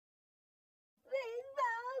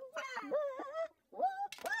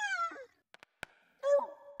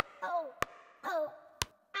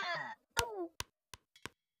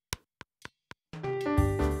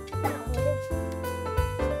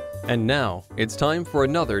And now, it's time for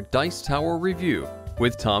another Dice Tower review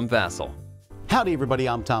with Tom Vasel. Howdy everybody,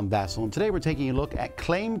 I'm Tom Vasel, and today we're taking a look at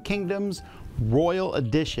Claim Kingdoms Royal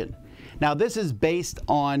Edition. Now this is based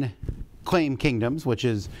on Claim Kingdoms, which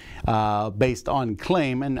is based on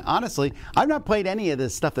Claim, and honestly, I've not played any of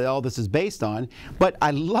this stuff that all this is based on, but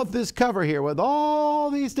I love this cover here with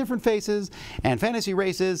all these different faces and fantasy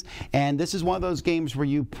races, and this is one of those games where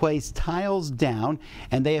you place tiles down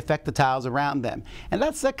and they affect the tiles around them, and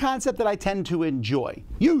that's the concept that I tend to enjoy,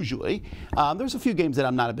 usually. There's a few games that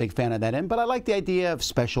I'm not a big fan of that in, but I like the idea of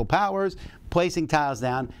special powers, placing tiles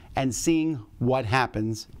down, and seeing what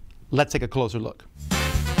happens. Let's take a closer look.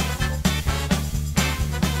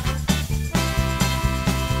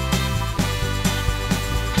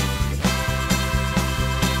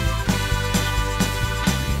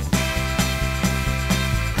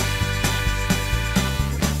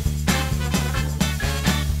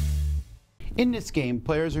 In this game,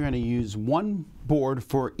 players are going to use one board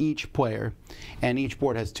for each player, and each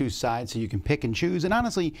board has two sides, so you can pick and choose, and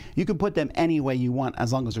honestly, you can put them any way you want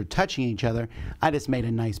as long as they're touching each other. I just made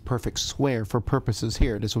a nice perfect square for purposes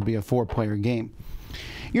here. This would be a 4-player game.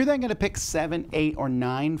 You're then going to pick 7, 8, or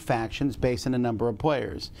 9 factions based on the number of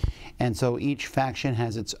players. And so each faction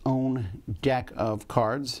has its own deck of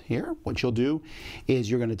cards here. What you'll do is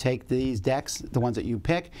you're going to take these decks, the ones that you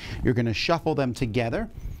pick, you're going to shuffle them together.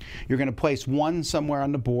 You're going to place one somewhere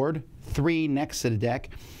on the board, 3 next to the deck,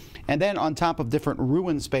 and then on top of different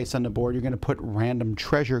ruin space on the board, you're going to put random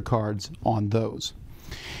treasure cards on those.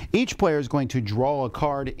 Each player is going to draw a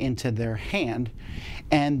card into their hand,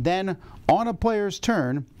 and then on a player's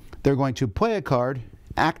turn, they're going to play a card,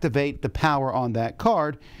 activate the power on that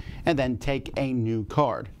card, and then take a new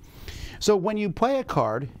card. So when you play a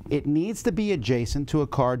card, it needs to be adjacent to a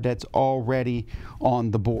card that's already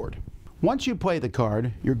on the board. Once you play the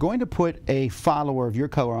card, you're going to put a follower of your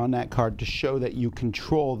color on that card to show that you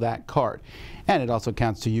control that card. And it also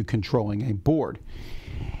counts to you controlling a board.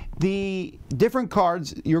 The different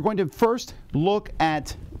cards, you're going to first look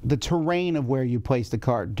at the terrain of where you place the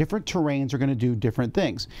card. Different terrains are going to do different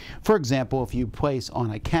things. For example, if you place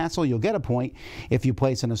on a castle, you'll get a point. If you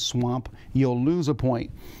place in a swamp, you'll lose a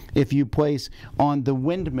point. If you place on the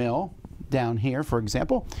windmill down here, for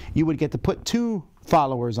example, you would get to put 2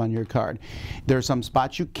 followers on your card. There are some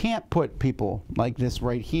spots you can't put people, like this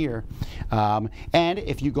right here. And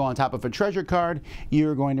if you go on top of a treasure card,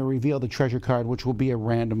 you're going to reveal the treasure card, which will be a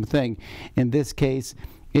random thing. In this case,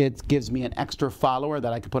 it gives me an extra follower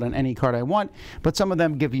that I can put on any card I want, but some of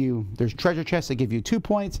them give you, there's treasure chests that give you 2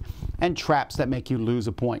 points, and traps that make you lose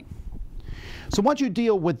a point. So once you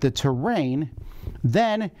deal with the terrain,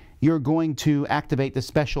 then you're going to activate the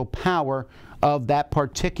special power of that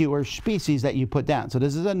particular species that you put down. So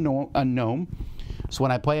this is a gnome. So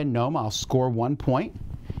when I play a gnome, I'll score 1 point,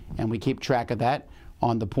 and we keep track of that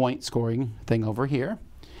on the point scoring thing over here.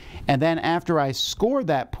 And then after I score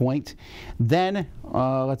that point, then,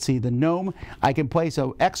 let's see, the gnome, I can place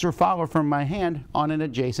an extra follower from my hand on an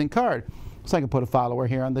adjacent card. So I can put a follower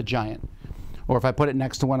here on the giant. Or if I put it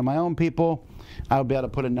next to one of my own people, I'll be able to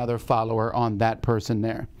put another follower on that person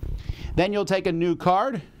there. Then you'll take a new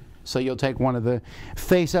card. So you'll take one of the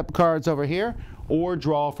face-up cards over here, or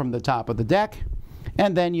draw from the top of the deck,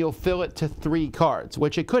 and then you'll fill it to 3 cards,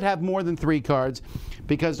 which it could have more than 3 cards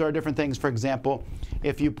because there are different things. For example,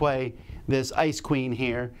 if you play this Ice Queen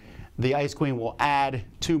here, the Ice Queen will add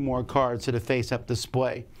 2 more cards to the face-up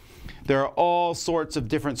display. There are all sorts of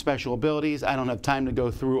different special abilities. I don't have time to go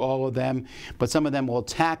through all of them, but some of them will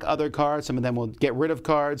attack other cards, some of them will get rid of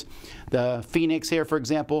cards. The Phoenix here, for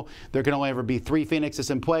example, there can only ever be 3 Phoenixes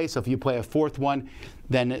in play, so if you play a 4th one,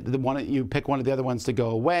 then you pick one of the other ones to go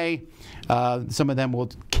away. Some of them will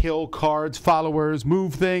kill cards, followers,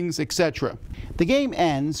 move things, etc. The game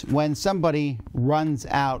ends when somebody runs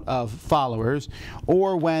out of followers,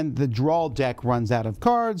 or when the draw deck runs out of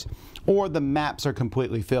cards, or the maps are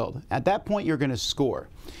completely filled. At that point, you're going to score.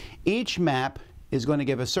 Each map is going to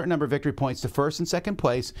give a certain number of victory points to first and second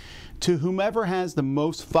place to whomever has the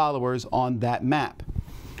most followers on that map.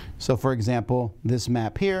 So for example, this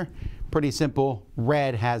map here, pretty simple,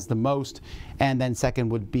 red has the most, and then second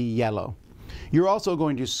would be yellow. You're also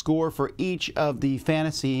going to score for each of the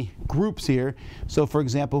fantasy groups here. So for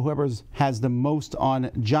example, whoever has the most on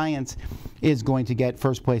giants is going to get,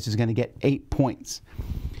 first place is going to get 8 points.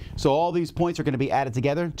 So all these points are going to be added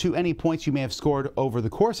together to any points you may have scored over the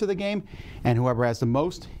course of the game, and whoever has the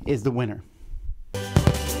most is the winner.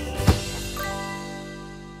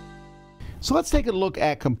 So let's take a look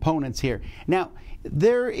at components here. Now,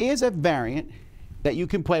 there is a variant that you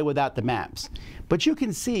can play without the maps, but you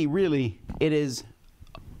can see really it is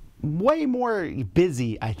way more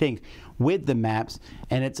busy, I think, with the maps,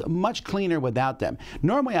 and it's much cleaner without them.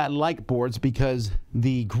 Normally I like boards because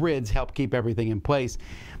the grids help keep everything in place,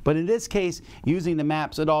 but in this case, using the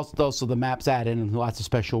maps, also the maps add in lots of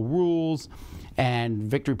special rules and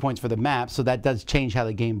victory points for the maps, so that does change how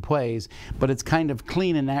the game plays, but it's kind of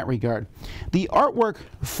clean in that regard. The artwork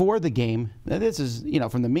for the game, this is,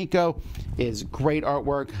 from the Miko, is great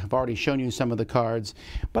artwork. I've already shown you some of the cards,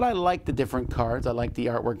 but I like the different cards. I like the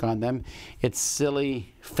artwork on them. It's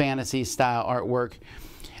silly, fantasy style artwork,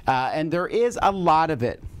 and there is a lot of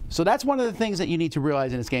it. So that's one of the things that you need to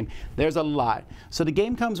realize in this game. There's a lot. So the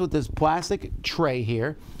game comes with this plastic tray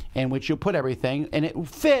here, in which you'll put everything, and it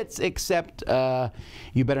fits, except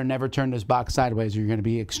you better never turn this box sideways or you're going to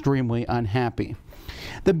be extremely unhappy.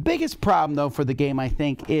 The biggest problem, though, for the game, I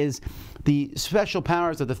think, is the special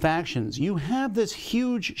powers of the factions. You have this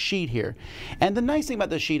huge sheet here, and the nice thing about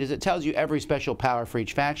this sheet is it tells you every special power for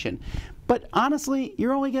each faction. But honestly,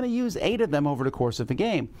 you're only going to use 8 of them over the course of the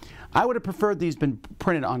game. I would have preferred these been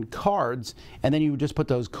printed on cards, and then you would just put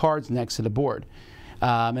those cards next to the board.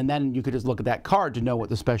 And then you could just look at that card to know what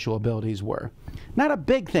the special abilities were. Not a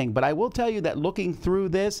big thing, but I will tell you that looking through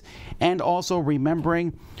this and also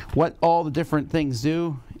remembering what all the different things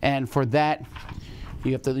do, and for that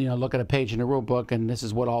you have to look at a page in the rule book, and this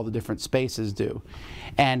is what all the different spaces do.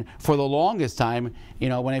 And for the longest time,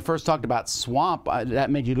 when I first talked about swamp, that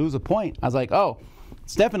made you lose a point. I was like, oh,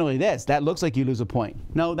 it's definitely this. That looks like you lose a point.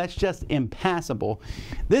 No, that's just impassable.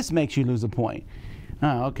 This makes you lose a point.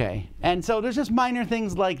 Oh, okay. And so there's just minor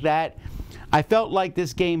things like that. I felt like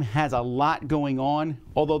this game has a lot going on,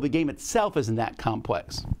 although the game itself isn't that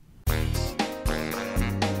complex.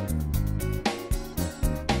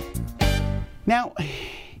 Now,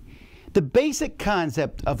 the basic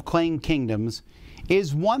concept of Claim Kingdoms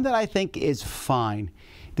is one that I think is fine.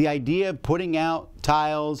 The idea of putting out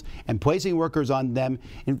tiles and placing workers on them.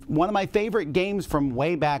 In one of my favorite games from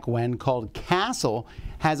way back when, called Castle,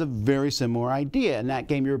 has a very similar idea. In that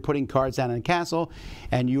game, you were putting cards down in a castle,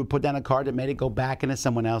 and you would put down a card that made it go back into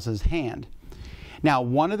someone else's hand. Now,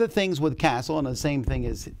 one of the things with Castle, and the same thing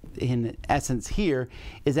is in essence here,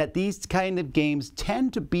 is that these kind of games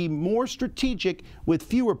tend to be more strategic with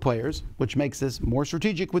fewer players, which makes this more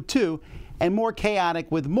strategic with 2, and more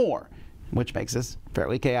chaotic with more, which makes this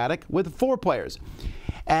fairly chaotic with 4 players.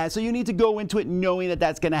 So you need to go into it knowing that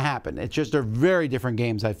that's going to happen. It's just they're very different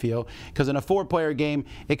games, I feel, because in a 4-player game,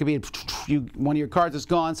 it could be one of your cards is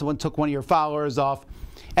gone, someone took one of your followers off,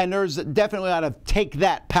 and there's definitely a lot of take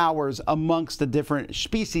that powers amongst the different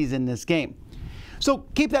species in this game. So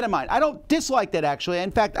keep that in mind. I don't dislike that, actually.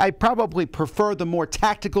 In fact, I probably prefer the more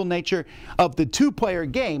tactical nature of the 2-player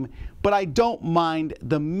game, but I don't mind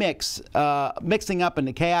the mixing up in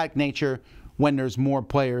the chaotic nature when there's more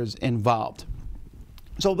players involved.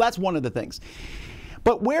 So that's one of the things.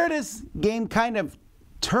 But where this game kind of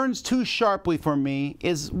turns too sharply for me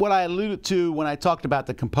is what I alluded to when I talked about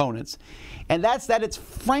the components. And that's that it's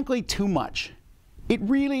frankly too much. It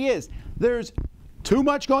really is. There's too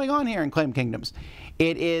much going on here in Claim Kingdoms.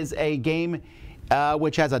 It is a game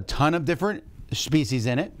which has a ton of different species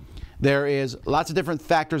in it. There is lots of different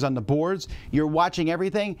factors on the boards. You're watching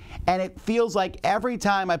everything, and it feels like every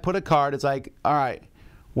time I put a card, it's like, all right,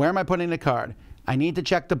 where am I putting the card? I need to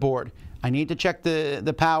check the board. I need to check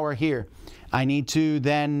the power here. I need to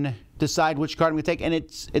then decide which card I'm going to take. And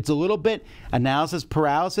it's a little bit analysis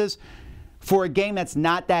paralysis for a game that's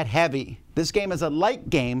not that heavy. This game is a light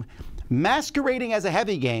game masquerading as a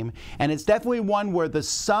heavy game, and it's definitely one where the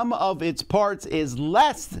sum of its parts is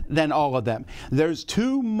less than all of them. There's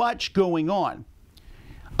too much going on.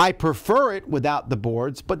 I prefer it without the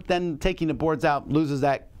boards, but then taking the boards out loses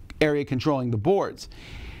that area controlling the boards.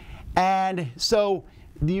 And so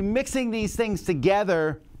you mixing these things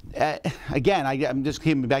together, again, I'm just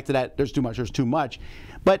coming back to that, there's too much.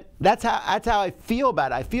 But that's how I feel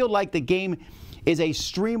about it. I feel like the game is a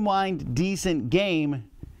streamlined, decent game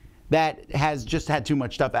that has just had too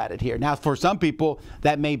much stuff added here. Now, for some people,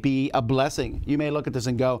 that may be a blessing. You may look at this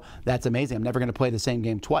and go, that's amazing. I'm never going to play the same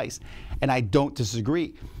game twice. And I don't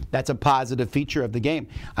disagree. That's a positive feature of the game.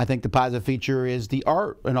 I think the positive feature is the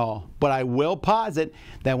art and all. But I will posit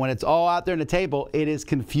that when it's all out there on the table, it is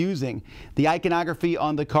confusing. The iconography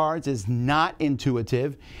on the cards is not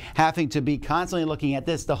intuitive. Having to be constantly looking at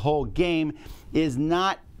this the whole game is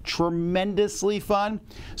not tremendously fun.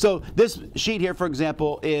 So this sheet here, for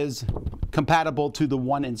example, is compatible to the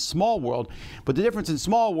one in Small World, but the difference in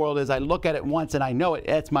Small World is I look at it once and I know it.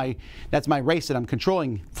 That's my race that I'm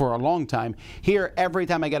controlling for a long time. Here, every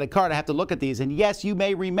time I get a card, I have to look at these, and yes, you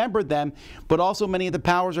may remember them, but also many of the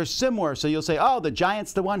powers are similar. So you'll say, oh, the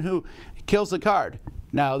giant's the one who kills the card.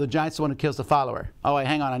 No, the giant's the one who kills the follower. Oh, wait,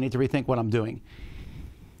 hang on, I need to rethink what I'm doing.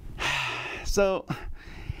 So,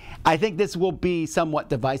 I think this will be somewhat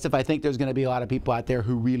divisive. I think there's going to be a lot of people out there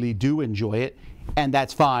who really do enjoy it, and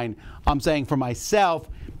that's fine. I'm saying for myself,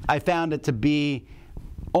 I found it to be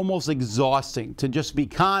almost exhausting to just be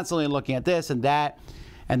constantly looking at this and that,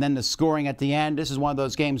 and then the scoring at the end. This is one of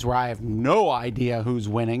those games where I have no idea who's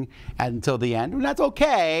winning until the end, and that's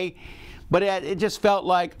okay, but it just felt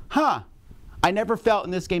like, I never felt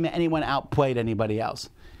in this game that anyone outplayed anybody else.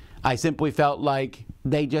 I simply felt like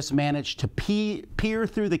they just managed to peer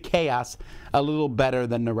through the chaos a little better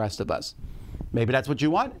than the rest of us. Maybe that's what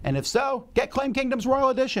you want, and if so, get Claim Kingdom's Royal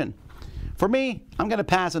Edition. For me, I'm going to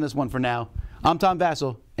pass on this one for now. I'm Tom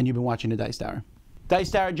Vasel, and you've been watching the Dice Tower.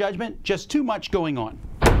 Dice Tower Judgment, just too much going on.